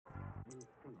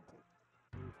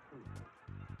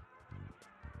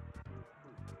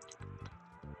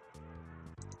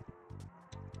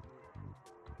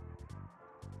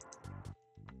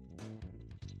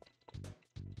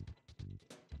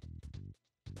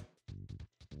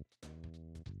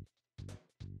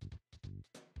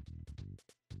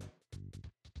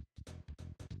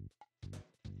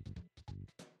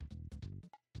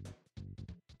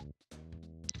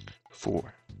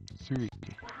4, 3,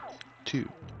 2,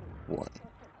 1.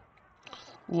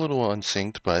 A little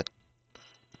unsynced, but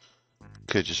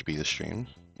could just be the stream.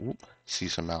 Oop, see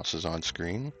some mouses on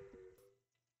screen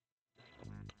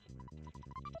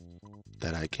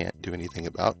that I can't do anything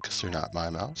about because they're not my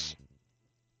mouse.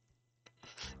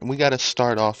 And we got to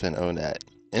start off in Onet.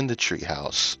 In the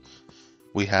treehouse,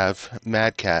 we have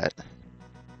Mad Cat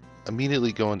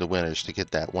immediately going to Winners to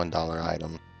get that $1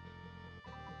 item.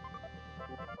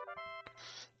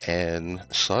 And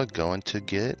Slug going to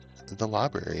get the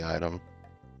library item.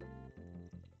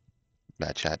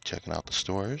 Mad Cat checking out the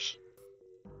stores.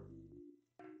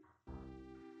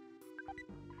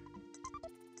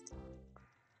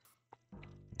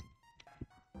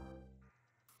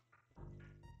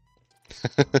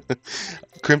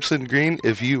 Crimson Green,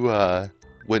 if you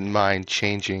wouldn't mind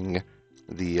changing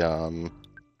the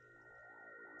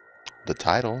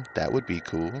title, that would be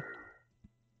cool.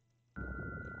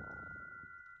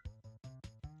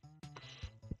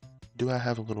 Do I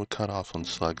have a little cutoff on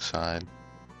Slug's side?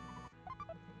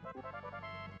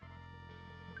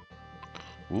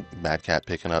 Oop, Mad Cat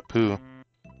picking up Pooh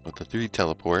with the 3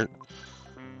 teleport.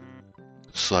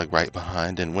 Slug right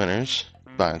behind in Winners,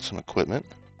 buying some equipment.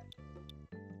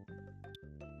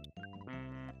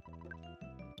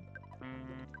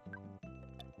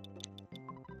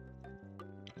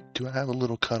 Do I have a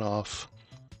little cutoff?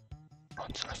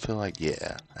 I feel like,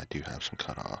 yeah, I do have some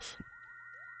cutoff.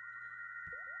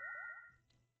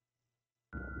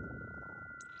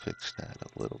 Fix that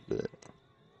a little bit.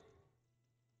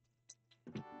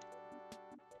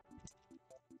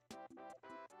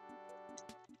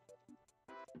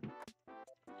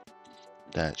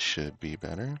 That should be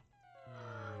better.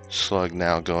 Slug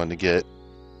now going to get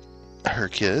her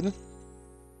kid.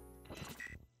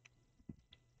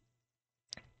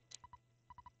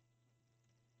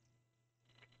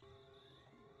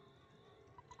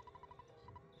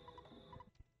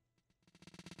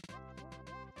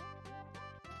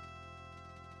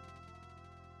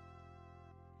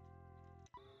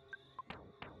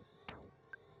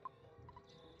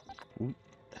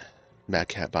 Mad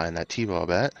Cat buying that T-ball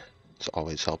bat. It's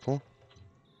always helpful.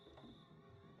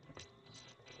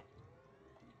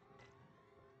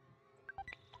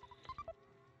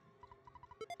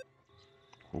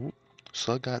 Ooh,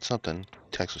 Slug got something.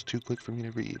 Text was too quick for me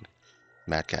to read.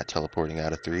 Mad Cat teleporting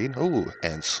out of 3. Oh,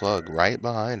 and Slug right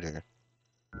behind her.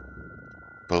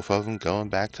 Both of them going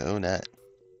back to Onet.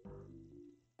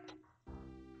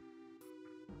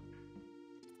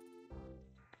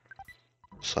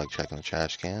 Slug checking the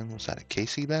trash can. Was that a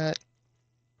Casey bat?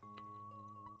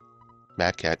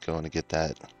 Mad Cat going to get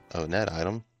that Onet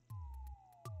item.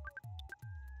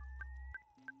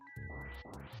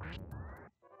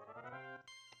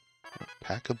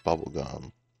 Pack of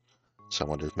bubblegum. So I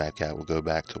wonder if Mad Cat will go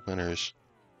back to Winners.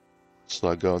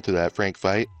 Slug going through that Frank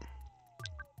fight.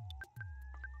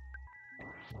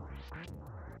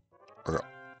 Or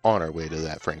on our way to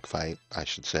that Frank fight, I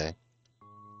should say.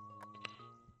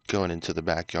 Going into the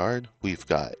backyard, we've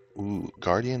got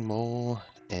Guardian Mole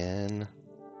and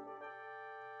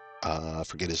I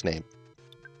forget his name.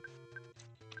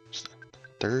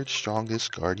 Third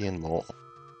strongest Guardian Mole.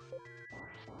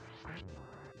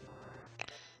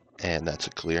 And that's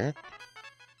a clear.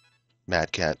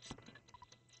 Mad Cat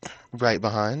right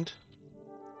behind.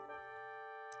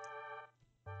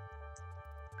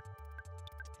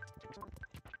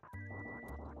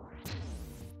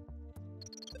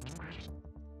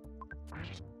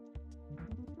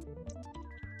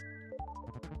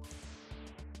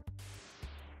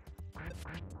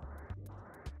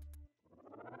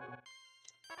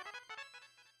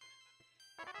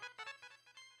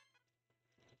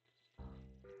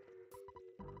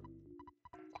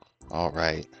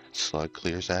 Alright, Slug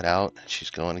clears that out. She's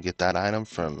going to get that item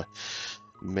from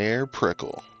Mayor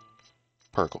Prickle.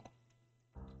 Perkle.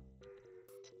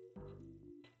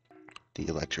 The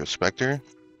Electro Spectre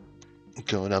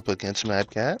going up against Mad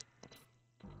Cat.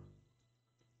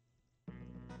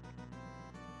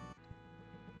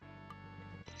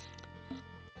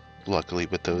 Luckily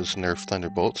with those Nerf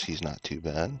Thunderbolts, he's not too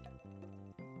bad.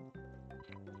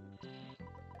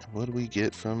 What do we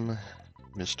get from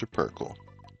Mr. Perkle?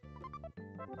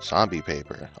 Zombie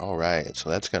paper. Alright, so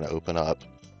that's going to open up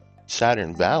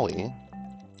Saturn Valley,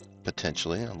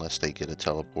 potentially, unless they get a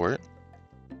teleport.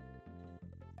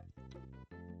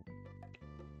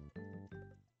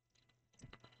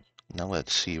 Now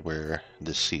let's see where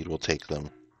this seed will take them.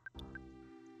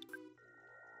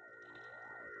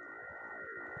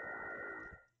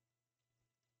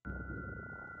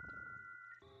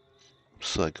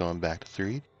 Slug going back to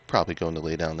 3. Probably going to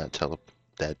lay down that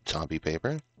zombie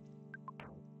paper.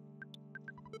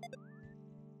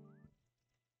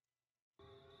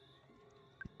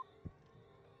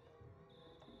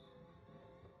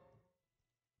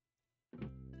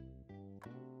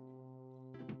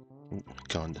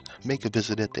 Going to make a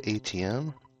visit at the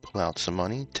ATM, pull out some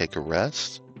money, take a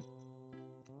rest.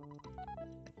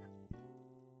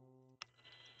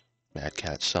 Mad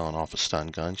Cat's selling off a stun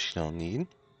gun she don't need.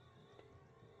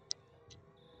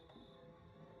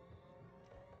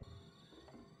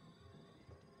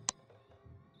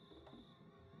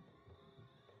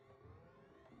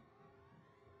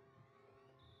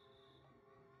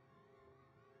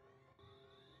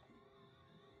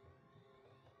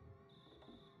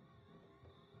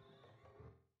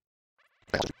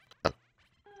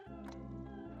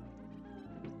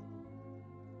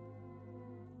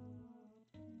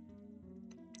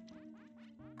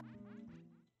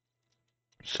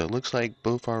 So it looks like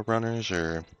both our runners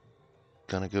are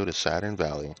gonna go to Saturn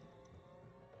Valley.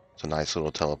 It's a nice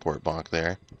little teleport bonk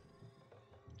there.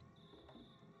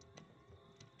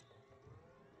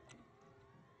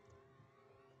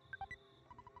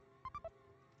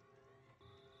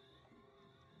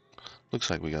 Looks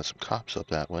like we got some cops up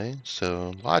that way,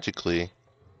 so logically,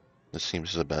 this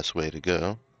seems the best way to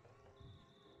go.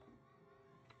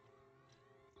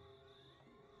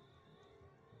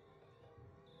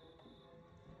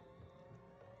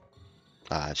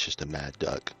 Ah, it's just a mad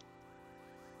duck.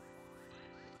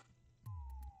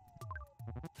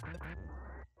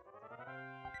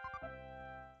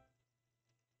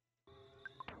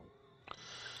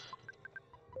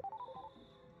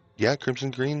 Yeah,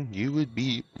 Crimson Green, you would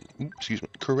be, excuse me,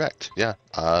 correct. Yeah.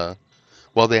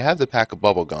 Well, they have the pack of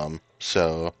bubble gum,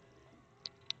 so,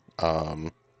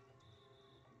 um,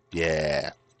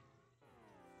 yeah.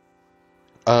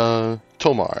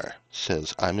 Tomar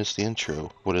says, I missed the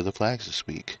intro. What are the flags this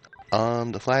week?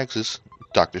 The flags is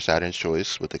Dr. Saturn's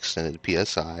Choice with extended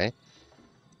PSI,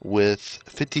 with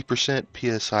 50%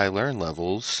 PSI learn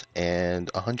levels and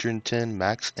 110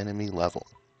 max enemy level.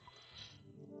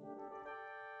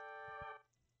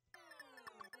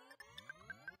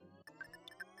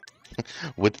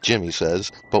 With Jimmy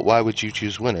says, but why would you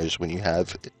choose winners when you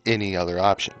have any other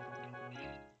option?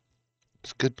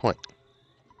 It's a good point.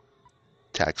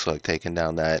 Tax Slug taking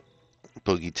down that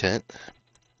boogie tent.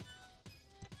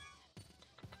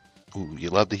 Ooh, you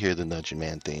love to hear the Nudging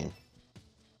Man theme.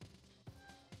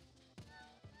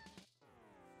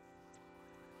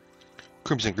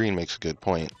 Crimson Green makes a good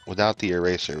point. Without the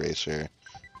Eraser Racer,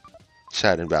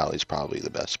 Saturn Valley's probably the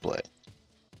best play.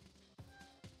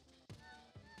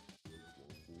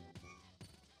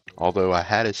 Although I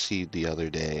had a seed the other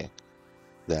day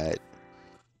that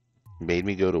made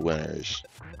me go to winners,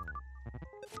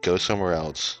 go somewhere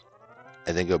else,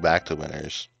 and then go back to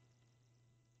winners,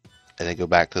 and then go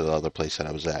back to the other place that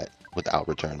I was at without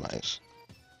return mice.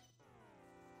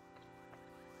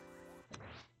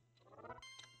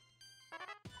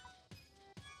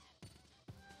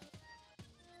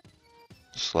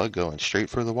 Slug going straight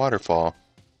for the waterfall.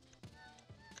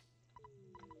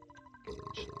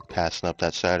 Passing up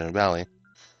that Saturn Valley.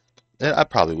 And I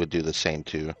probably would do the same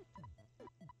too.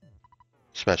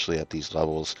 Especially at these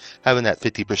levels. Having that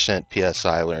 50%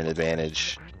 PSI learn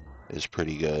advantage is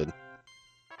pretty good.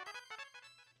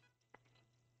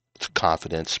 It's a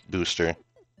confidence booster.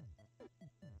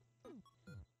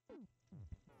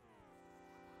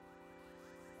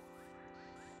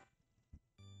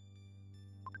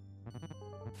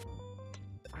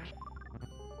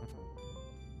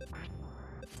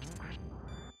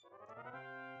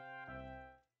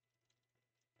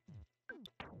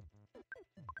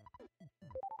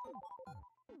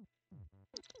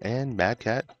 And Mad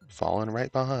Cat falling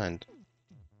right behind.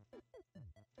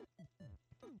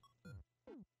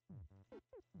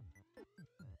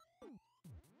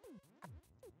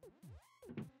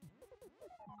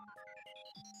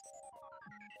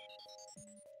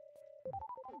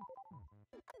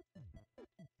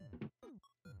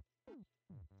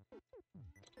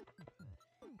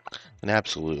 And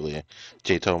absolutely,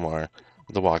 J. Tomar,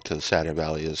 the walk to the Saturn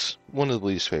Valley is one of the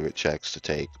least favorite checks to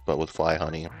take, but with Fly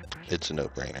Honey, it's a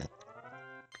no-brainer.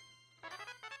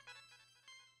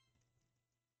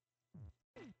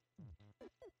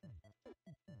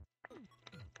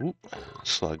 Oop,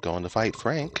 Slug going to fight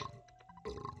Frank.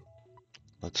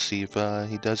 Let's see if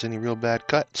he does any real bad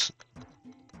cuts.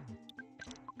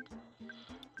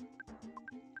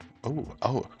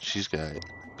 Oh, she's got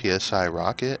PSI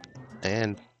Rocket,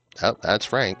 and oh, that's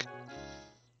Frank.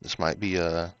 This might be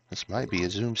a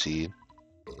Zoom seed.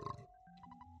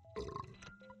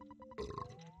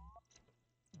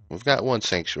 We've got one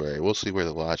Sanctuary. We'll see where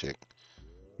the logic.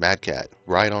 Mad Cat,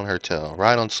 right on her tail,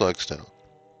 right on Slug's tail.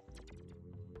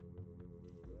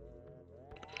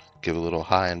 Give a little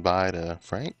high and bye to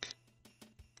Frank.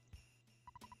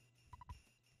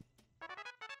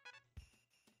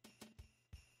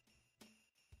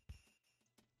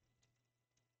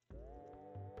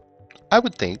 I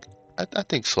would think. I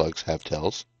think slugs have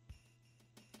tails.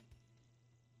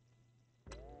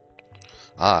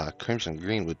 Ah, Crimson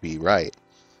Green would be right.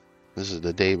 This is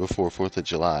the day before 4th of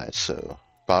July, so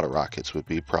bottle rockets would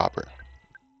be proper.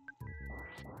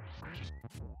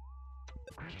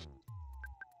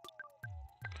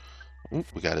 Ooh,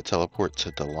 we got to teleport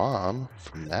to Dalam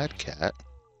from Mad Cat.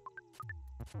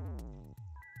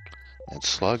 And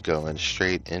Slug going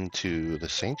straight into the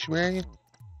sanctuary.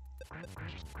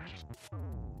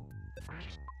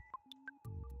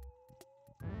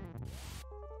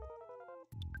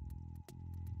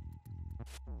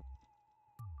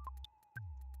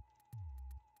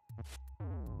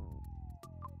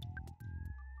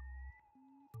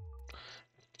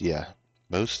 Yeah,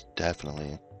 most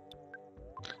definitely.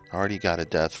 Already got a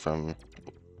death from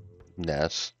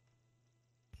Ness.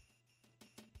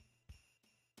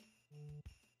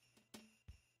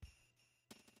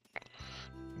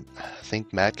 I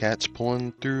think Mad Cat's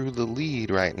pulling through the lead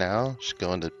right now. She's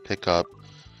going to pick up.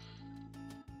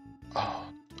 Oh,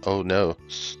 oh no.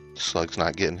 Slug's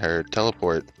not getting her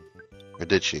teleport. Or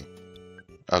did she?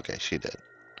 Okay, she did.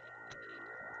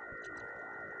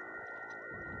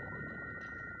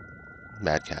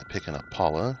 Mad Cat picking up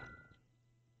Paula.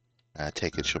 I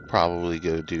take it she'll probably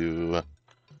go do,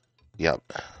 yep,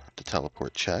 the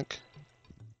teleport check.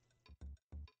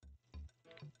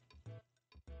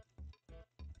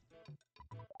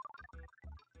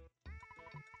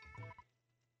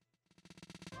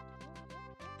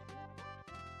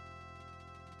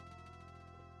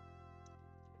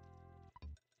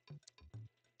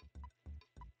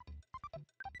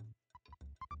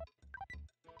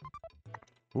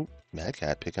 Ooh, Mad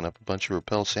Cat picking up a bunch of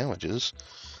repel sandwiches.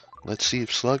 Let's see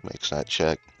if Slug makes that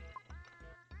check.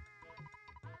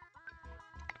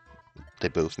 They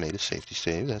both made a safety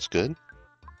save. That's good.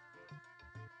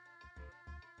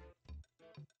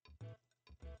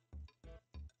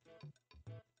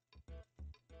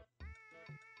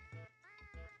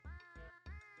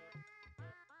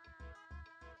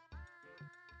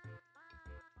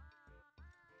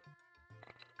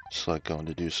 Slug going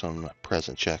to do some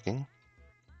present checking.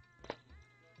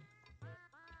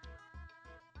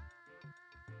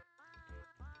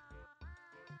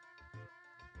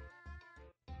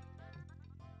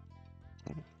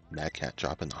 Mad Cat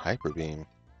dropping the hyper beam.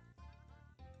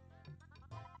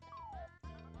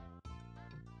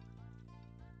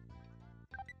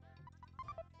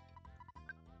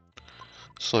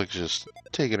 Slug's just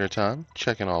taking her time,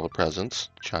 checking all the presents,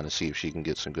 trying to see if she can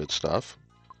get some good stuff.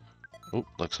 Oh,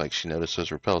 looks like she noticed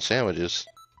those repel sandwiches.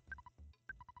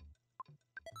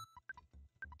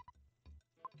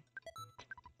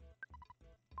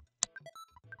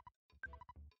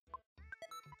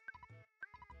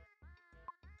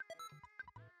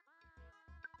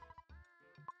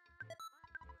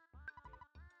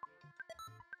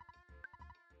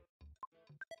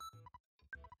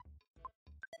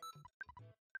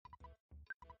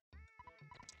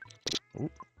 Ooh,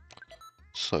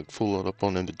 Slug full load up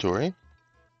on inventory.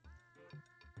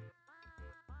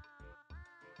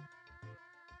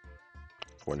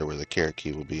 Wonder where the carrot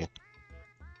key will be.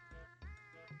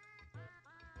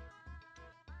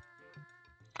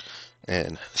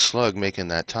 And Slug making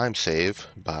that time save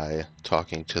by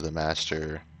talking to the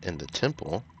master in the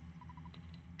temple.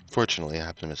 Fortunately, I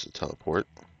happened to miss a teleport.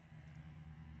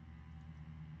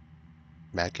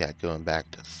 Mad Cat going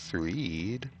back to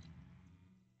Threed.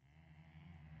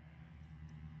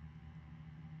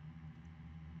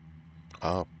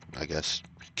 Oh, I guess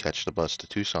catch the bus to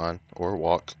Tucson or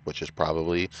walk, which is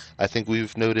probably, I think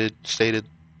we've stated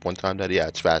one time that, yeah,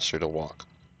 it's faster to walk.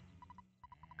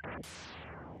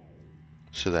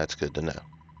 So that's good to know.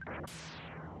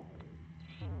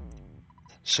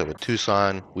 So with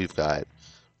Tucson, we've got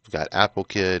Apple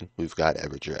Kid, we've got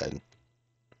Everdread.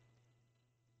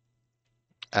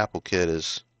 Apple Kid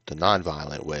is the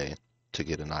non-violent way to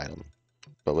get an item,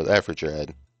 but with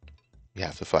Everdread, you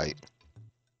have to fight.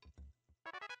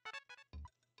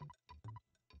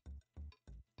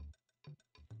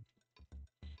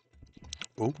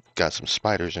 Oh, got some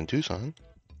spiders in Tucson.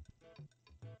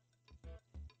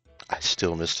 I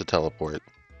still missed the teleport.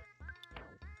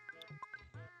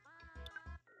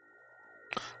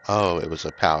 Oh, it was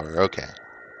a power. Okay.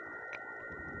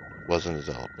 Wasn't a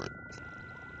teleport.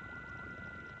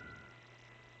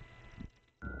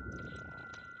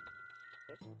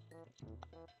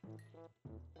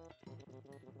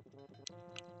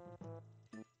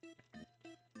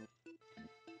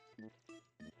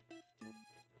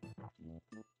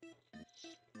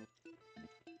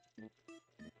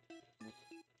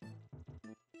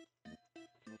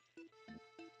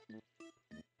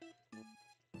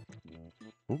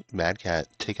 Ooh, Mad Cat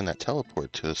taking that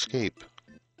teleport to escape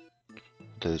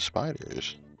those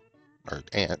spiders. Or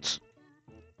ants.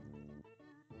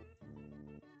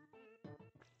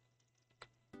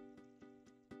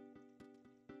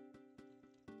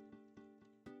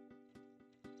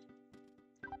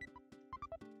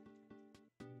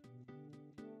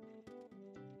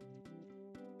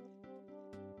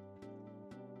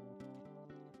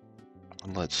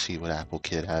 Let's see what Apple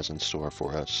Kid has in store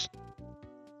for us.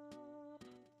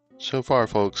 So far,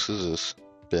 folks, this has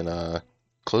been a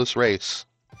close race.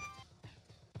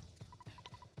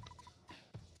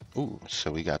 Ooh,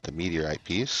 so we got the meteorite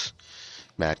piece.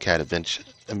 Mad Cat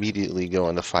immediately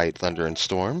going to fight Thunder and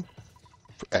Storm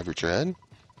for Everdread.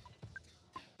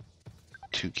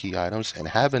 2 key items, and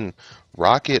having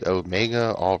Rocket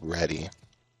Omega already.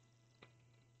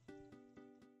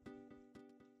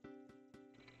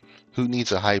 Who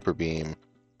needs a Hyper Beam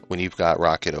when you've got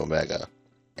Rocket Omega?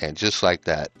 And just like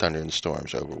that, Thunder and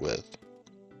Storm's over with.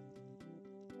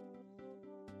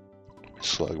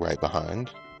 Slug right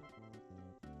behind.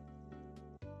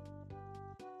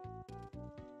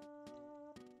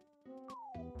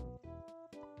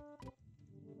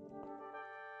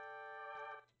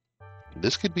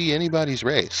 This could be anybody's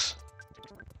race.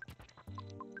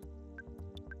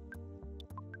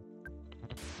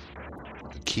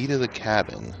 Key to the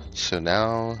cabin. So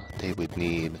now they would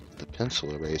need the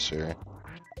pencil eraser.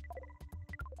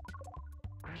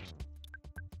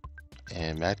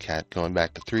 And Mad Cat going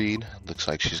back to Threed. Looks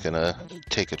like she's gonna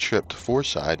take a trip to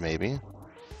Fourside, maybe.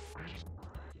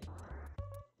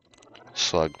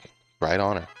 Slug right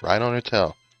on her. Right on her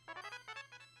tail.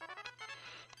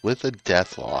 With a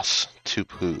death loss to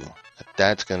Pooh.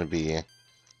 That's gonna be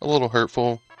a little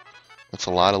hurtful. That's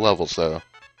a lot of levels, though.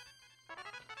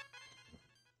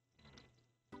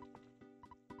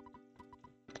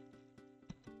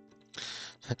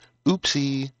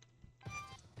 Oopsie.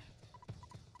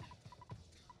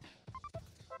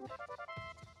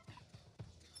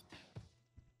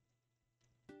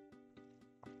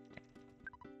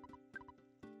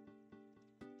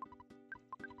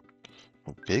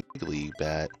 Big league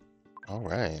bat.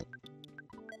 Alright.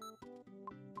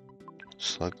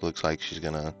 Slug looks like she's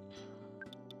gonna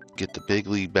get the big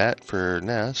league bat for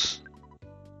Ness.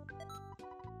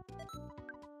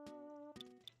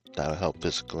 That'll help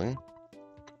physically.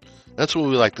 That's what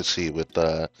we like to see with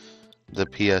the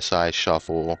PSI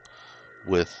shuffle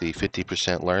with the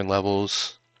 50% learn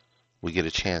levels. We get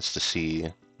a chance to see,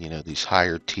 you know, these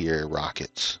higher tier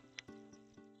rockets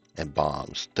and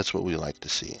bombs. That's what we like to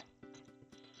see.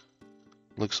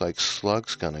 Looks like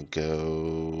Slug's gonna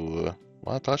go...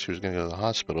 Well, I thought she was gonna go to the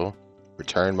hospital.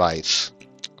 Return mice.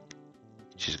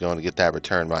 She's going to get that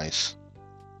return mice.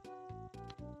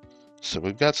 So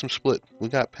we've got some split. We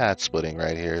got path splitting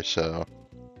right here, so...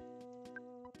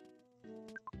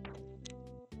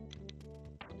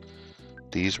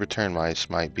 These return mice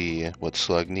might be what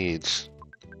Slug needs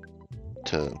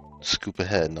to scoop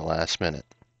ahead in the last minute.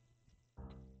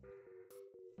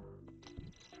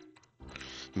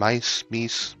 Mice,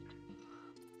 meese,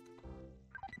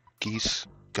 geese,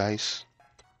 geese.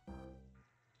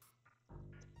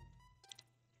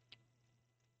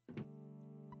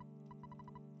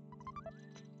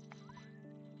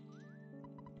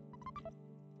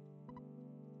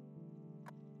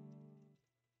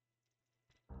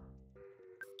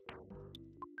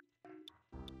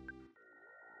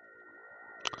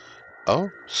 Oh,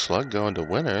 Slug going to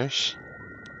winners.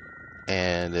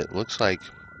 And it looks like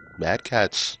Mad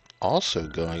Cat's also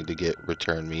going to get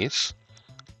return meese.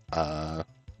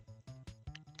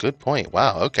 Good point.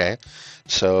 Wow, okay.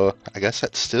 So I guess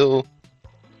that still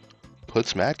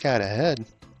puts Mad Cat ahead.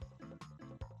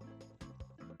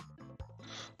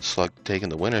 Slug taking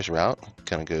the winner's route.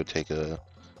 Gonna go take a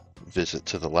visit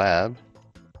to the lab.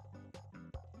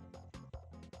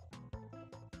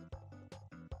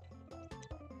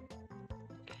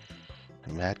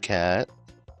 Mad Cat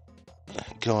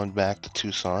going back to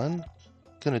Tucson.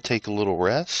 Gonna take a little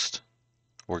rest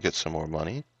or get some more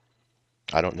money.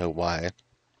 I don't know why.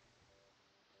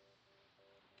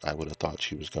 I would have thought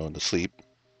she was going to sleep.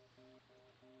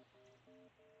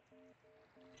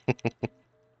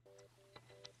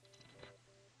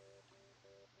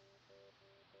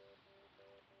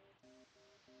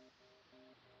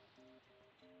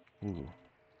 Ooh,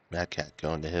 Mad Cat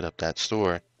going to hit up that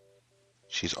store.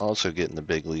 She's also getting the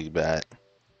big league bat.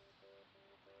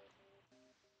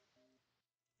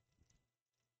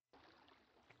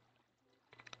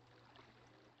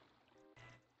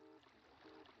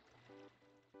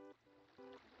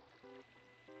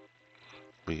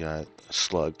 We got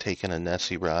Slug taking a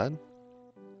Nessie rod.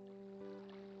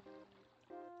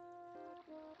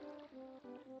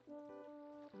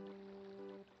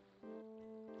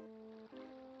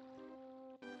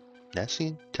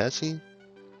 Nessie? Tessie?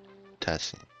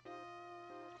 Tessie.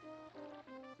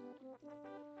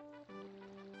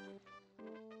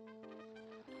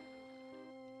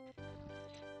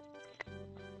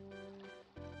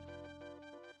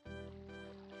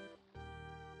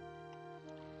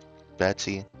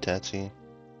 Betsy? Tessie?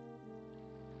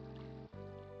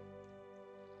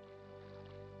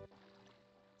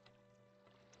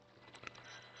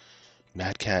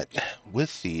 Mad Cat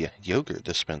with the yogurt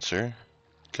dispenser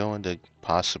going to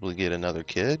possibly get another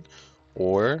kid,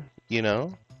 or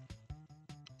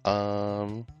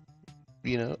um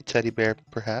teddy bear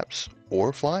perhaps,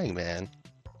 or flying man.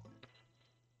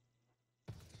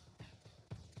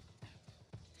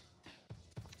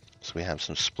 So we have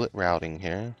some split routing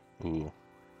here. Ooh,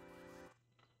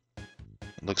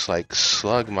 looks like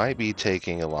Slug might be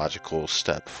taking a logical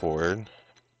step forward.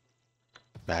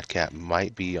 Mad Cat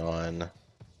might be on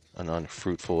an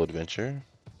unfruitful adventure,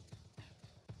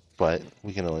 but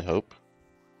we can only hope.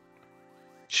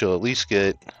 She'll at least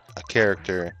get a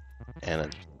character and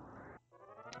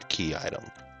a key item.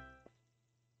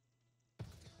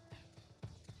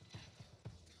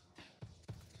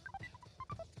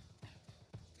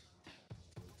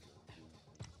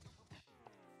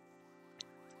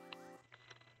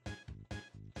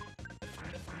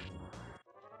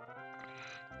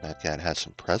 Mad Cat has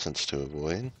some presents to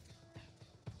avoid.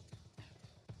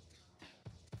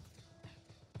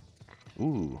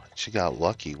 Ooh, she got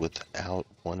lucky without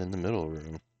one in the middle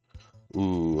room.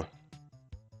 Ooh,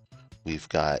 we've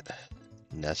got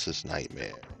Nessa's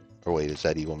Nightmare. Or wait, is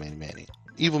that Evil Manny Manny?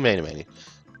 Evil Manny Manny.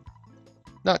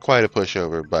 Not quite a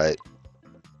pushover, but,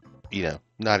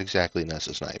 not exactly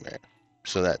Nessa's Nightmare.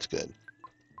 So that's good.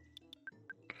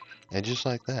 And just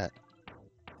like that.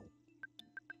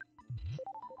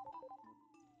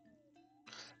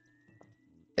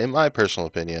 In my personal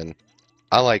opinion,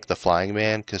 I like the Flying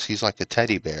Man because he's like a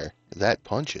teddy bear that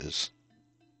punches.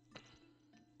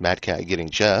 Mad Cat getting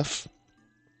Jeff.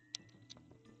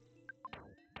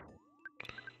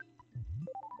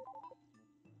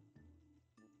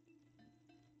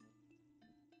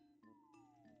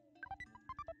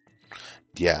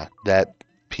 Yeah, that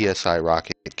PSI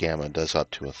Rocket Gamma does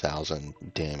up to 1,000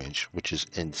 damage, which is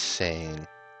insane.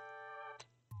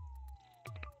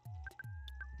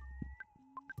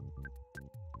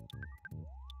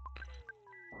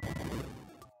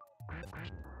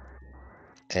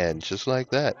 And just like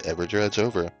that, Everdread's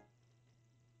over.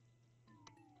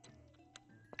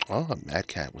 Oh, Mad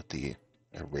Cat with the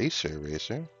eraser. Is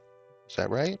that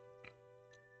right?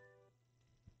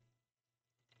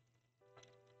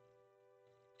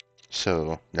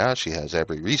 So now she has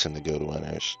every reason to go to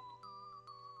winners.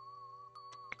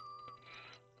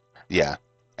 Yeah,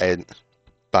 and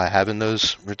by having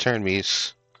those return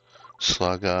me's,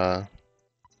 Slug,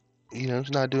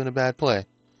 is not doing a bad play.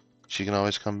 She can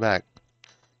always come back.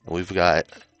 And we've got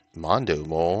Mondo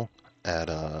Mole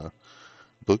at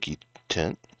Bookie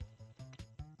Tent.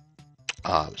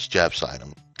 Ah, it was Jeff's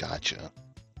item. Gotcha.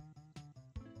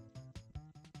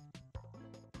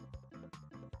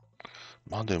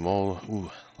 Mondo Mole,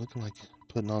 ooh, looking like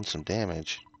putting on some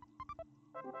damage.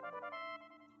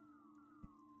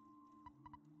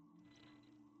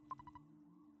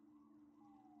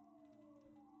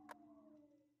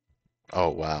 Oh,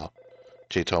 wow.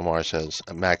 J. Tomar says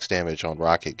max damage on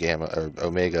Rocket Gamma or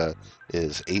Omega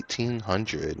is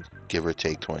 1,800, give or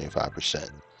take 25%.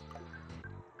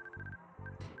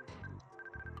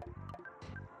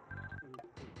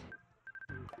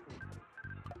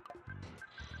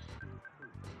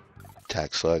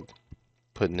 Tax Slug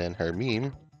putting in her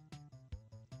meme.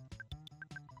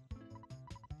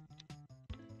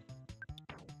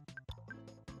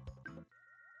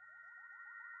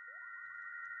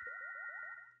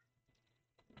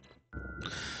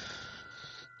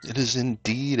 It is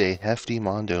indeed a hefty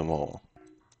Mondo Mole.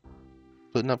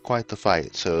 Putting up quite the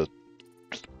fight, so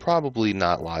probably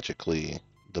not logically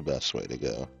the best way to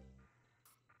go.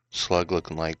 Slug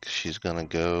looking like she's gonna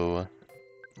go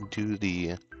do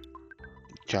the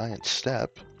giant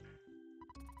step.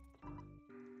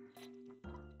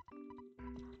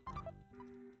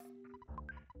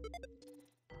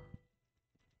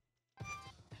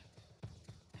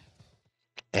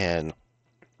 And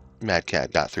Mad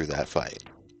Cat got through that fight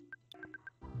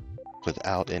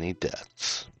without any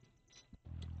deaths.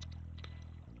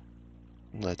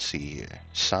 Let's see here.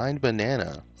 Signed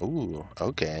banana. Ooh,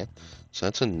 okay. So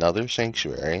that's another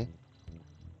sanctuary.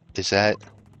 Is that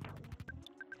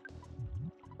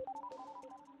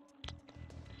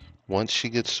once she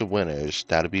gets to winners,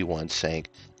 that'll be one sank.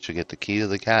 She'll get the key to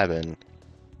the cabin,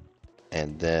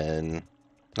 and then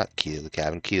not key to the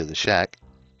cabin, key to the shack,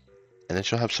 And then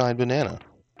she'll have signed banana.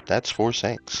 That's 4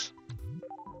 sinks.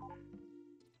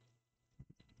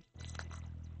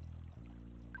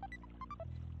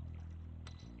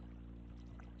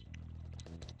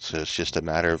 So it's just a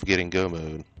matter of getting go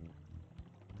mode.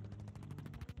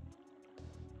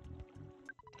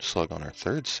 Slug on her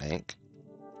 3rd sink.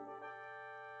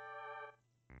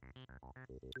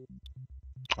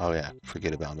 Oh yeah,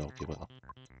 forget about Milky Well.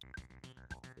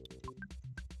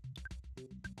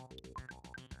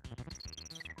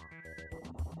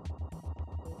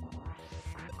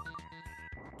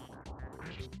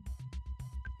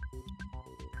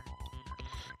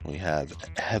 We have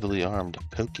heavily armed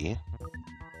Pokey.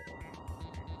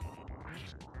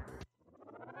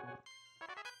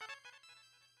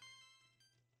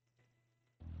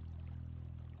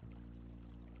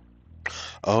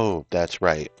 Oh, that's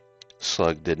right.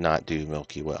 Slug did not do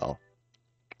Milky Well.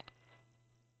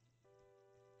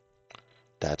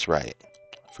 That's right.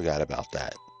 Forgot about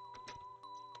that.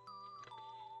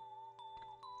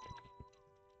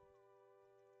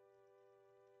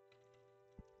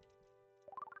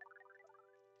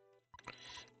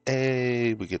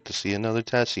 Hey, we get to see another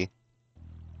Tessie.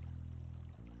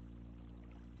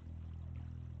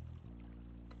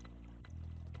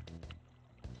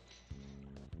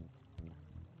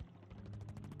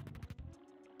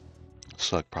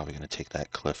 Slug probably going to take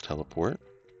that cliff teleport.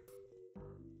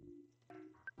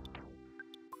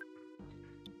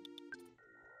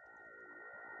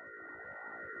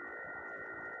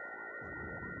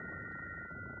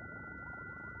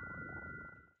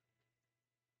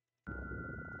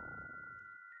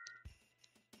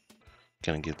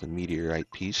 Gonna give the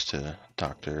meteorite piece to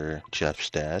Dr.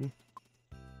 Jeff's dad.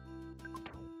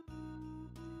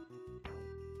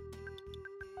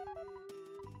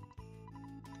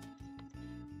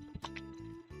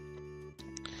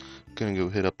 Gonna go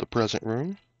hit up the present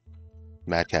room.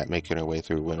 Mad Cat making her way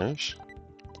through winners.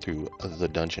 Through the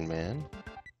Dungeon Man.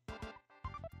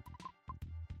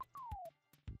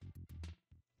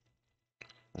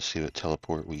 Let's see what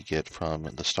teleport we get from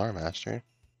the Star Master.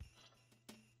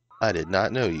 I did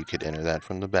not know you could enter that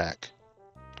from the back.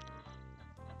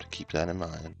 Have to keep that in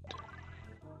mind.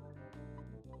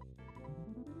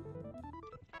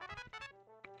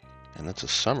 And that's a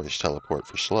Summer's teleport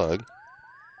for Slug.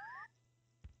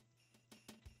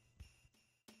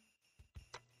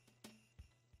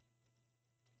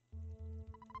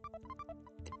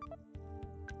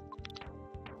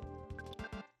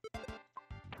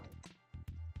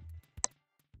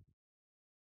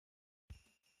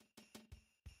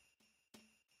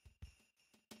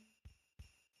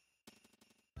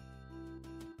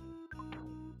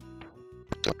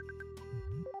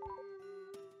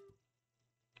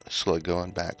 Slug going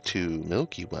back to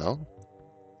Milky Well.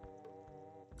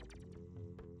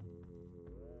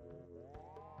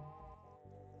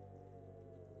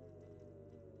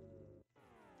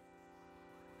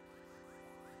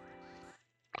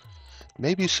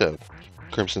 Maybe so.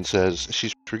 Crimson says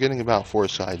she's forgetting about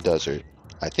Foreside Desert,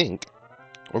 I think.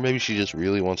 Or maybe she just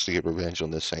really wants to get revenge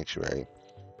on this sanctuary.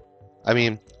 I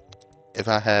mean, if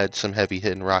I had some heavy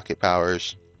hitting rocket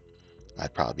powers,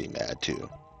 I'd probably be mad too.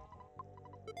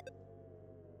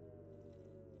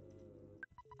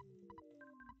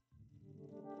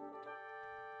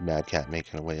 Mad Cat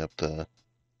making her way up the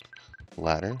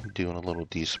ladder, doing a little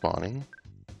despawning.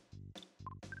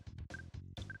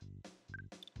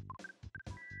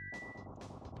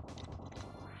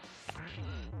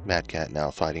 Mad Cat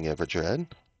now fighting Everdread.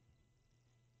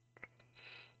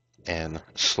 And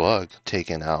Slug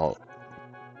taking out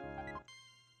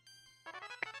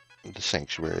the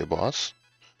Sanctuary boss.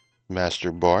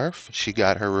 Master Barf, she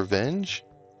got her revenge.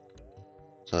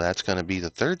 So that's going to be the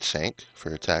 3rd sink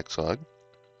for Attack Slug.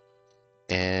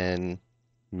 And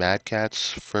Mad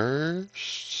Cat's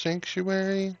 1st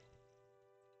Sanctuary.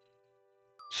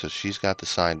 So she's got the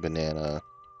signed banana.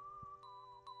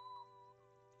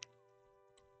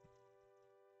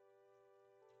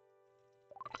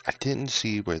 I didn't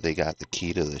see where they got the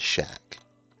key to the shack.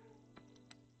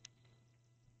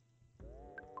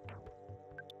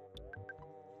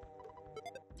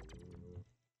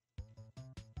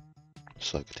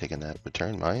 Slug taking that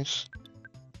return mice.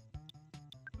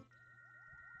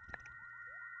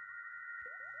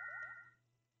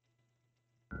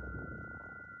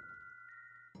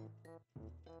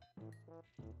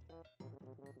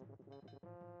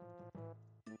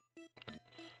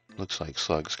 Looks like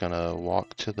Slug's gonna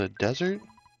walk to the desert.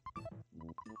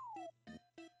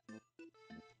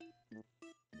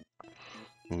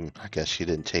 I guess she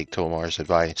didn't take Tomar's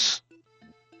advice.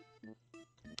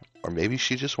 Or maybe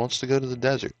she just wants to go to the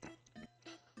desert.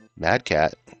 Mad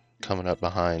Cat coming up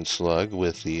behind Slug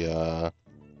with the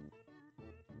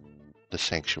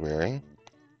sanctuary.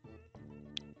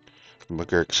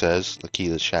 McGurk says the key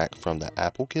to the shack from the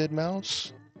Apple Kid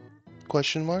mouse?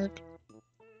 Question mark.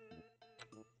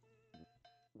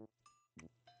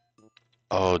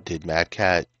 Oh, did Mad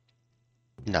Cat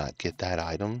not get that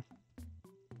item?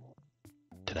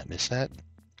 Did I miss that?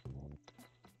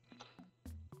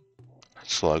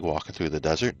 Slug walking through the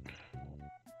desert.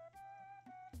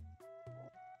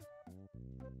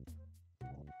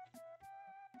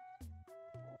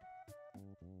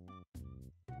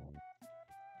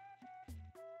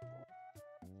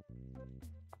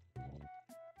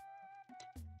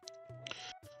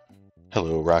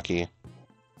 Hello, Rocky.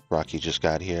 Rocky just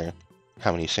got here.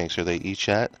 How many sinks are they each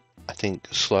at? I think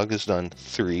Slug has done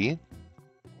 3.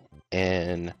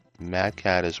 And Mad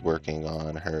Cat is working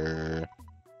on her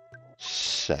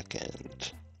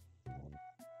 2nd.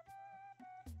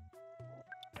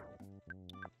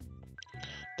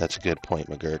 That's a good point,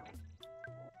 McGurk.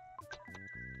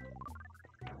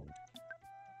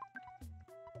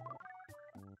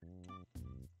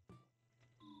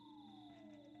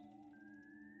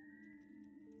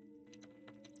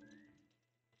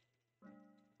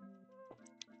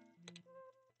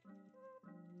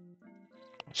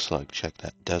 Slug check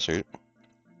that desert.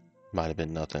 Might have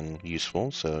been nothing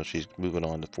useful, so she's moving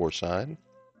on to 4 side.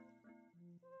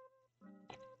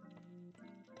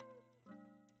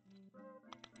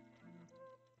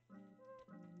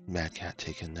 Mad Cat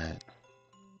taking that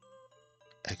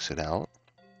exit out.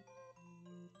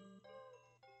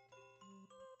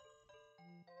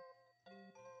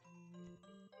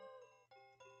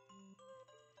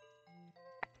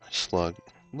 Slug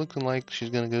looking like she's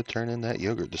gonna go turn in that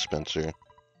yogurt dispenser.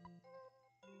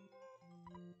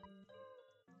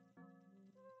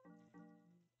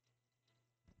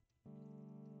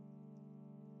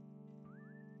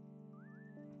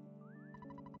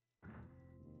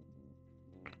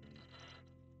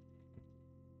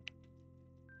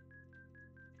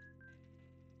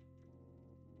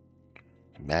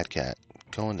 Mad Cat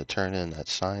going to turn in that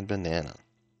signed banana.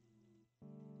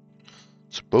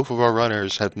 So both of our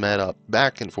runners have met up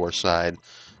back in 4 side,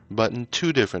 but in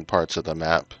 2 different parts of the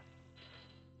map.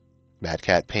 Mad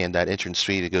Cat paying that entrance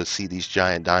fee to go see these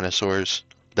giant dinosaurs.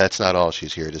 That's not all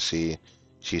she's here to see.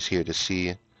 She's here to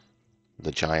see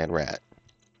the giant rat.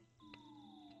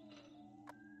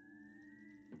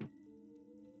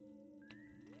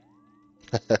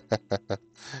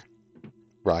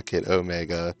 Rocket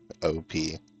Omega OP.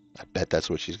 I bet that's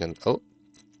what she's gonna. Oh.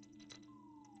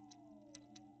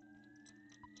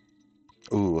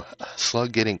 Ooh,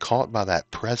 Slug getting caught by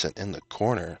that present in the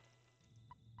corner.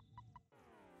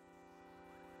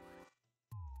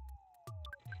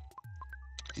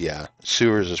 Yeah,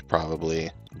 sewers is probably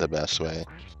the best way.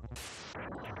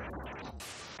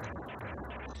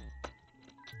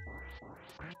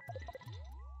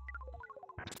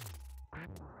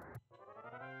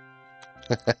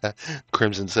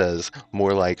 Crimson says,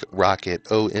 more like Rocket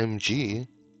OMG.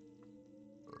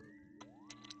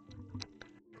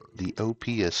 The OP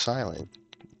is silent,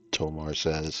 Tomar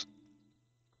says.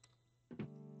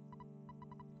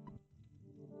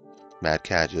 Mad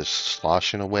Cat just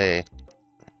sloshing away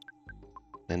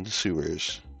in the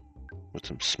sewers with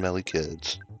some smelly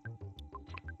kids.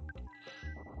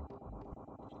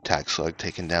 Tax Slug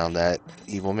taking down that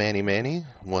evil Manny.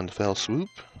 One fell swoop.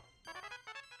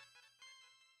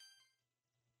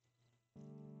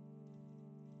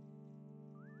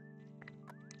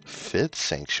 Fifth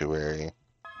Sanctuary.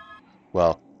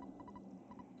 Well,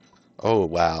 oh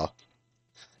wow.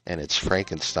 And it's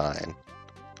Frankenstein.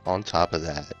 On top of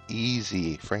that,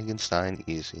 easy. Frankenstein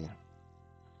easy.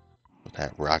 With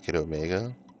that Rocket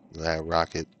Omega. That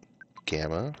Rocket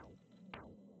Gamma.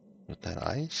 With that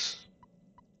ice.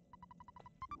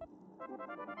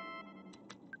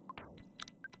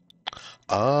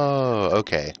 Oh,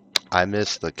 okay. I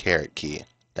missed the carrot key.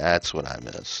 That's what I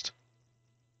missed.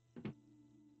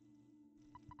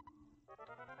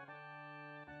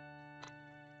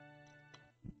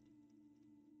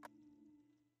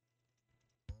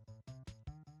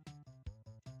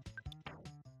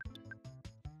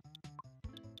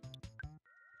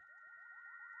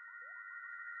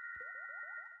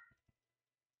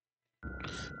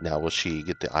 Now will she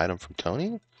get the item from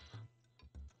Tony?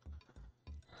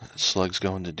 Slug's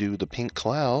going to do the pink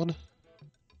cloud.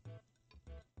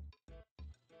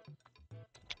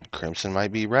 Crimson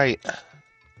might be right.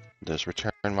 Those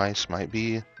return mice might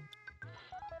be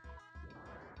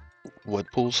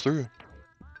what pulls through.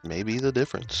 Maybe the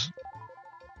difference.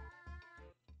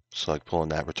 Slug pulling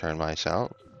that return mice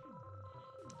out.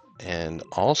 And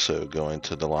also going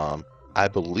to the Lam. I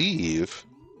believe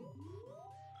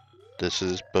this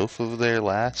is both of their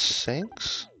last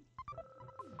sinks.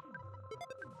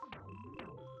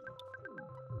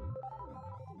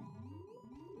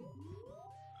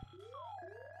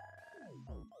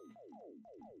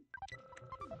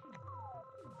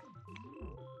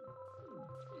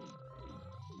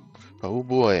 Oh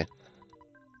boy,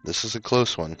 this is a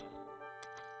close one.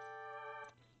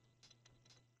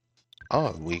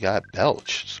 Oh, we got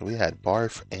Belch. So we had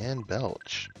Barf and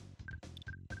Belch.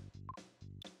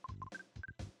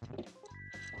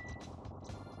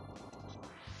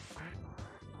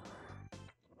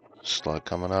 Slug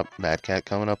coming up. Mad Cat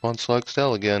coming up on Slug's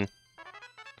tail again.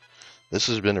 This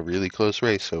has been a really close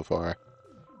race so far.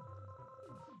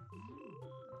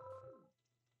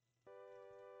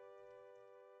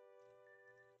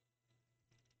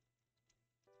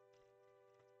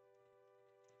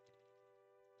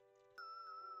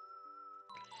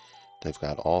 They've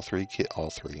got all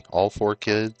four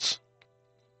kids.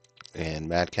 And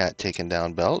Mad Cat taking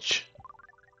down Belch.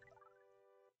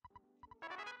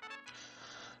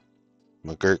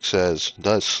 McGurk says,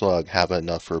 does Slug have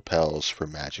enough repels for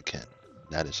Magican?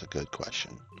 That is a good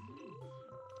question.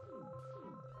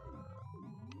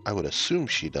 I would assume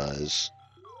she does.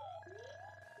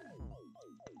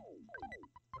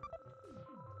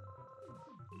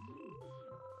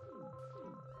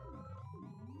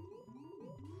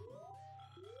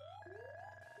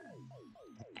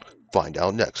 Find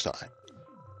out next time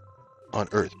on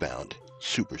Earthbound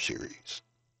Super Series.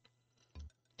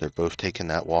 They're both taking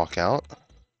that walk out.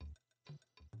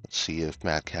 Let's see if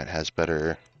Mad Cat has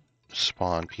better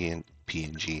spawn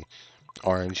PNG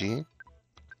RNG.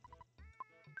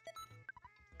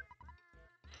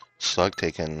 Slug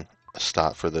taking a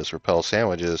stop for those repel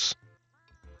sandwiches,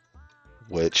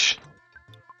 which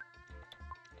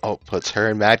puts her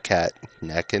and Mad Cat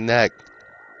neck and neck.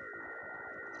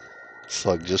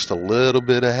 Slug just a little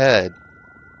bit ahead.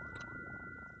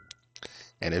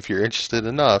 And if you're interested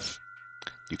enough,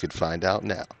 you could find out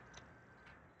now.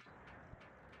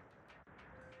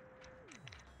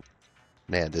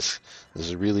 Man, this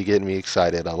is really getting me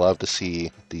excited. I love to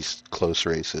see these close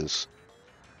races.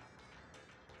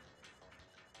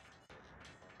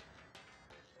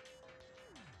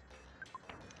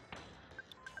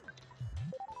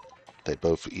 They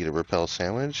both eat a repel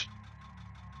sandwich.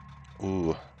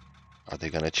 Ooh, are they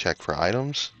gonna check for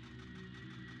items?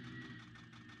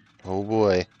 Oh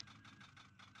boy.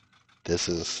 This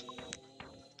is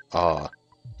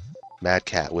Mad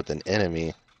Cat with an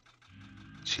enemy.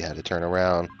 She had to turn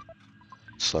around.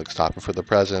 Slug stopping for the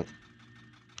present.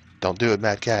 Don't do it,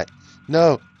 Mad Cat.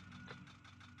 No!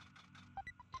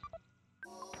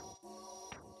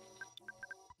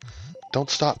 Don't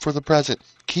stop for the present.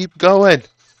 Keep going!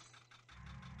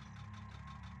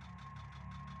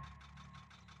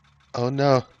 Oh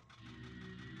no.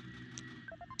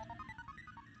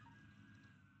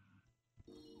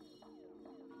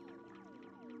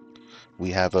 We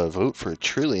have a vote for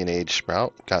Trillion Age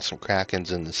Sprout. Got some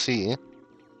Krakens in the sea.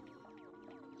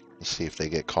 Let's see if they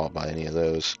get caught by any of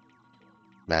those.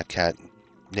 Mad Cat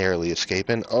narrowly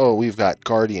escaping. Oh, we've got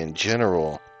Guardian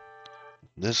General.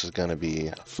 This is going to be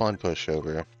a fun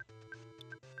pushover.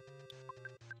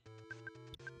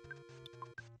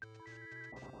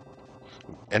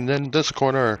 And then this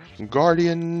corner,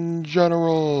 Guardian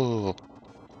General.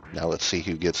 Now let's see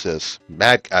who gets this.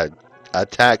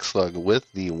 Attack Slug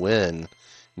with the win.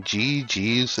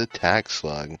 GG's Attack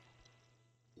Slug.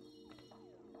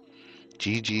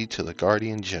 GG to the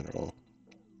Guardian General.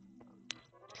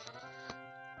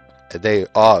 And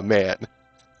oh man,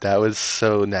 that was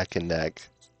so neck and neck.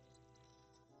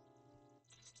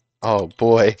 Oh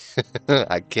boy,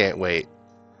 I can't wait.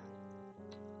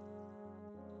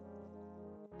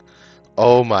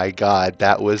 Oh my god,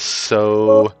 that was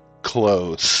so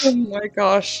close. Oh my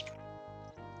gosh.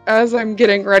 As I'm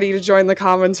getting ready to join the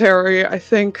commentary, I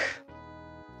think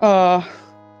I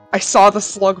saw the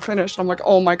slug finish. I'm like,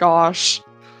 oh my gosh.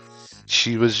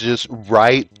 She was just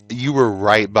right, you were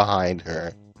right behind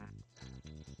her.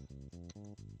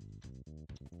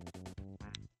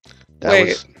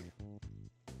 Wait.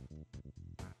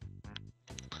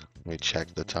 Let me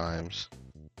check the times.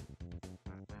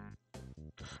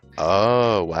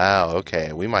 Oh, wow,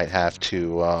 okay. We might have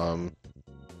to,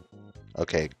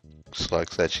 okay,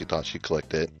 Slug said she thought she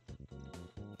clicked it.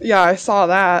 Yeah, I saw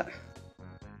that.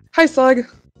 Hi, Slug.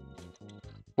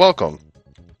 Welcome.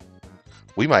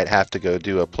 We might have to go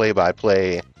do a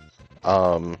play-by-play,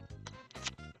 go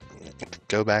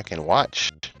back and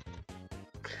watch.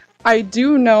 I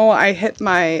do know I hit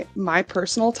my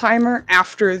personal timer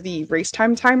after the race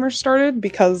time timer started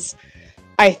because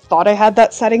I thought I had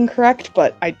that setting correct,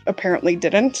 but I apparently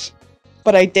didn't.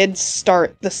 But I did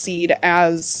start the seed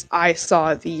as I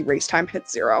saw the race time hit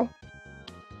 0.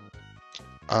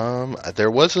 There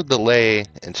was a delay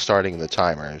in starting the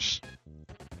timers.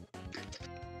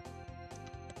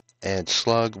 And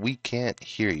Slug, we can't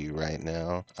hear you right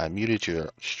now. I muted your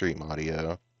stream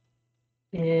audio.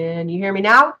 Can you hear me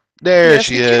now? There Yes,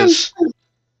 she we can. is.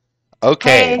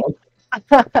 Okay,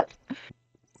 Hey.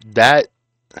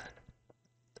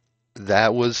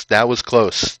 that was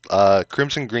close.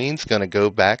 Crimson Green's gonna go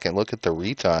back and look at the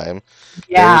retime.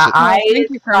 Yeah, There's I Thank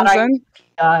you, thought I Crimson. was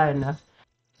done.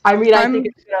 I mean, I I'm- think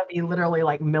it's gonna be literally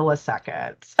like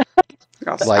milliseconds.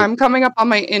 Yes, Like- I'm coming up on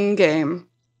my in-game.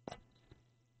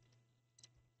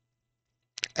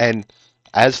 And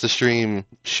as the stream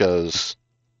shows,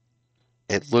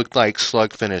 it looked like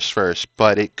Slug finished first,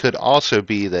 but it could also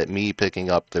be that me picking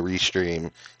up the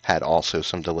restream had also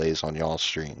some delays on y'all's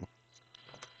stream.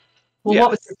 Well, Yeah.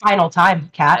 what was your final time,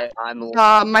 Kat?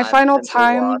 My final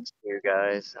time lost here,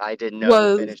 guys. I didn't know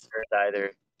was- who finished first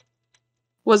either.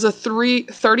 was a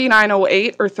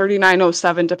 3908 or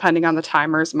 3907, depending on the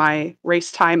timers. My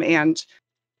race time and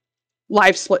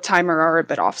live split timer are a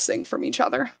bit off sync from each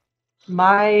other.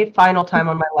 My final time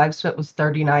on my live split was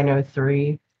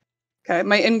 39:03. Okay,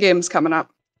 my in-game's coming up.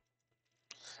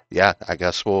 Yeah, I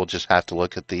guess we'll just have to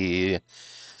look at the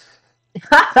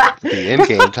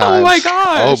in-game times. Oh my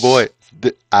gosh! Oh boy,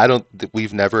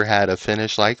 we've never had a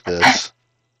finish like this.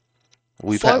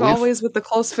 Slug always with the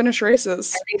close finish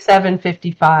races.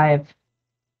 37:55.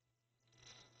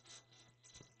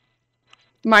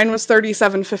 Mine was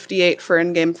 37:58 for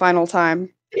in-game final time.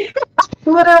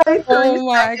 Literally 30 Oh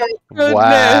my seconds. goodness!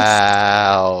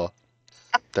 Wow.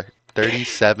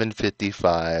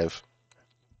 37:55.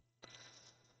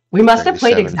 We must have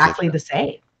played 37:55. exactly the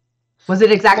same. Was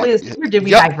it exactly the same, or did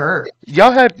we Yeah. diverge?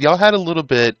 Y'all had a little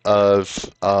bit of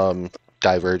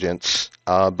divergence,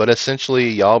 but essentially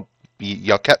y'all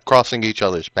kept crossing each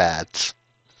other's paths,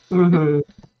 Mm-hmm. It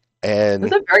and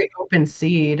was a very open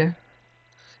seed.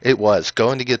 it was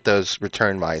going to get those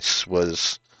return mice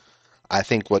was, I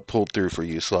think, what pulled through for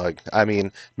you, Slug. I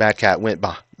mean, Mad Cat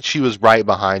she was right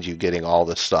behind you getting all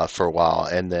this stuff for a while,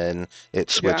 and then it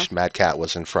switched. Mad Cat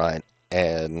was in front,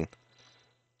 and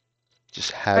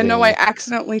just having. I know I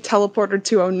accidentally teleported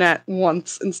to Onet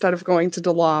once instead of going to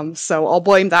Delam, so I'll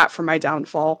blame that for my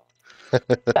downfall.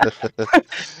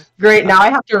 Great, now I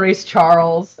have to race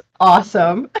Charles.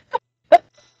 Awesome.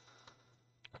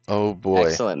 Oh boy.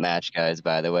 Excellent match, guys,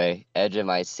 by the way. Edge of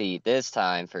my seat. This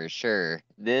time for sure.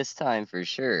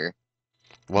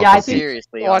 Welcome, I think-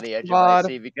 Seriously, Oh, on the edge of my God.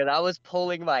 seat because I was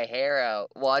pulling my hair out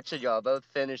watching y'all both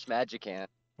finish Magicant.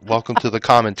 welcome to the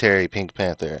commentary, Pink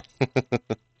Panther.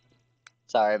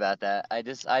 Sorry about that. I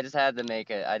just had to make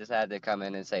it. I just had to come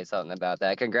in and say something about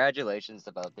that. Congratulations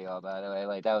to both of y'all, by the way.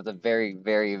 Like that was a very,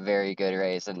 very, very good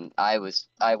race, and I was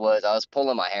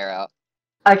pulling my hair out.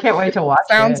 I can't wait to watch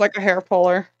Sounds it. like a hair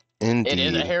puller. Indeed. It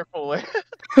is a hair puller.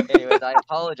 Anyways, I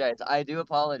apologize. I do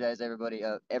apologize, everybody.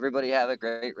 Everybody have a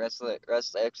great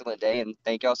excellent day, and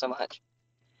thank y'all so much.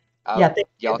 Yeah, thank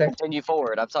you, Y'all sir. continue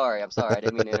forward. I'm sorry. I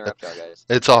didn't mean to interrupt y'all, guys.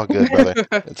 It's all good, brother.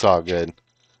 It's all good.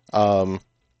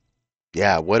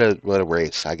 Yeah, what a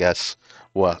race. I guess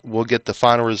we'll get the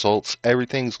final results.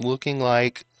 Everything's looking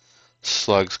like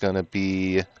Slug's gonna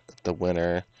be the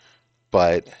winner,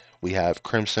 but we have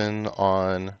Crimson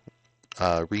on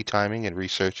retiming and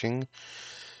researching.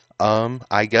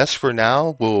 I guess for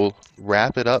now we'll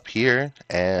wrap it up here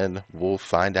and we'll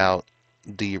find out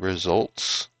the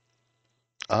results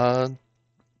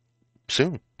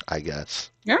soon, I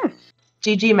guess. Yeah.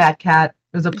 GG, Mad Cat.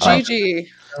 It was a pleasure. GG.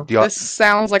 Do y'all, This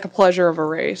sounds like a pleasure of a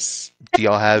race. do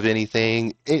y'all have any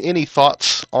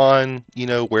thoughts on,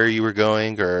 where you were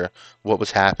going or what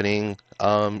was happening,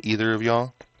 either of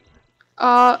y'all?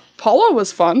 Paula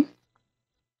was fun.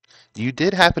 You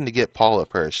did happen to get Paula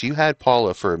first. You had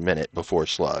Paula for a minute before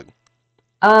Slug.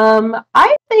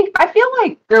 I feel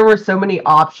like there were so many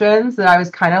options that I was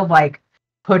kind of like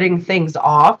putting things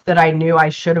off that I knew I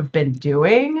should have been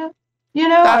doing.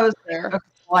 I was That's fair. okay,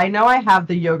 well, I know I have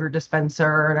the yogurt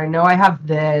dispenser and I know I have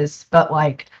this, but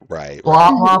like Right.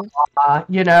 blah blah blah,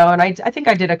 and I think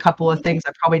I did a couple of things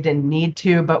I probably didn't need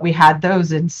to, but we had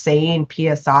those insane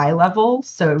PSI levels,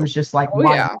 so it was just like Oh,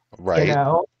 yeah. Right.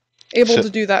 Able So- to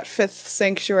do that 5th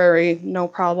sanctuary, no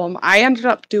problem. I ended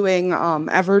up doing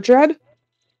Everdread.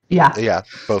 Yeah. Yeah,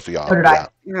 both of y'all. So did I.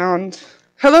 Yeah. And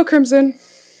hello, Crimson.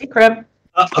 Hey, Crib.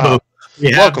 Uh-oh. We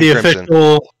have Welcome, the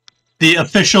Crimson.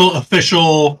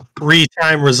 official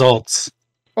retime results.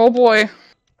 Oh boy,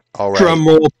 All right. Drum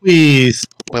roll, please.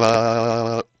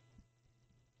 Well,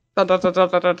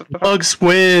 Bugs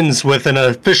wins with an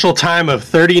official time of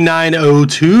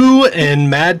 39:02 and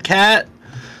Mad Cat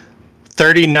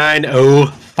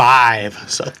 39:05.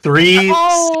 So 3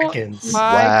 seconds.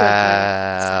 My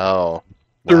Wow.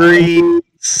 3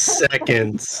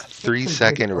 seconds. 3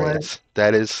 second race.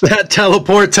 That is. That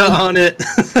teleport to on it.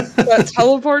 That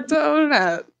teleport to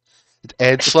Onett.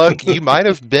 And Slug, you might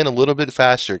have been a little bit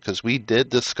faster because we did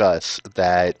discuss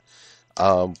that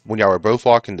when y'all were both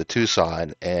walking to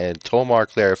Tucson, and Tomar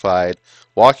clarified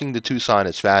walking to Tucson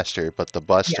is faster, but the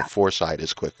bus to Yeah. Forsyth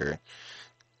is quicker.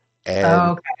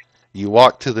 And Okay. you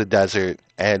walked to the desert,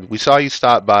 and we saw you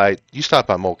stop by. You stopped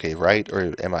by Mole Cave, right?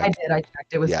 Or am I did. I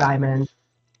checked. It was Yeah. Diamond.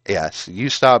 Yes, you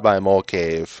stopped by Mole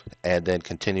Cave and then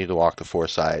continued to walk to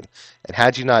Forsyth. And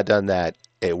had you not done that,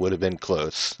 it would have been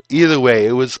close. Either way,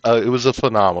 it was a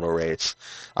phenomenal race.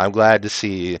 I'm glad to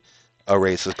see a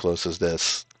race as close as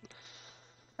this.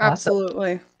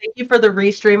 Absolutely. Thank you for the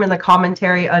restream and the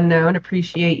commentary, Unknown.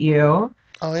 Appreciate you.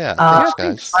 Oh yeah, Yeah,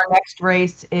 thanks guys. Our next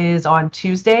race is on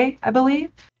Tuesday, I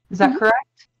believe. Is that Mhm.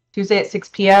 correct? Tuesday at 6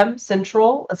 p.m.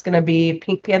 Central. It's going to be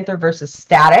Pink Panther versus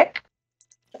Static.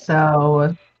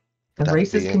 So the That'll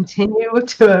races be- continue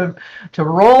to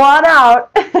roll on out.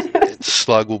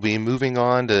 Slug will be moving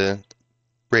on to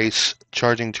race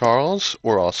Charging Charles,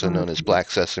 or also known as Black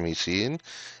Sesame Seed,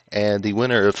 and the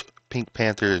winner of Pink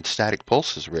Panther and Static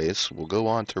Pulse's race will go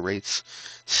on to race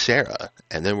Sarah,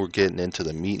 and then we're getting into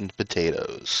the meat and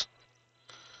potatoes.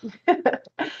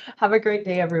 Have a great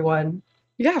day, everyone.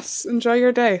 Yes. Enjoy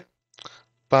your day.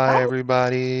 Bye Bye.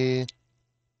 everybody.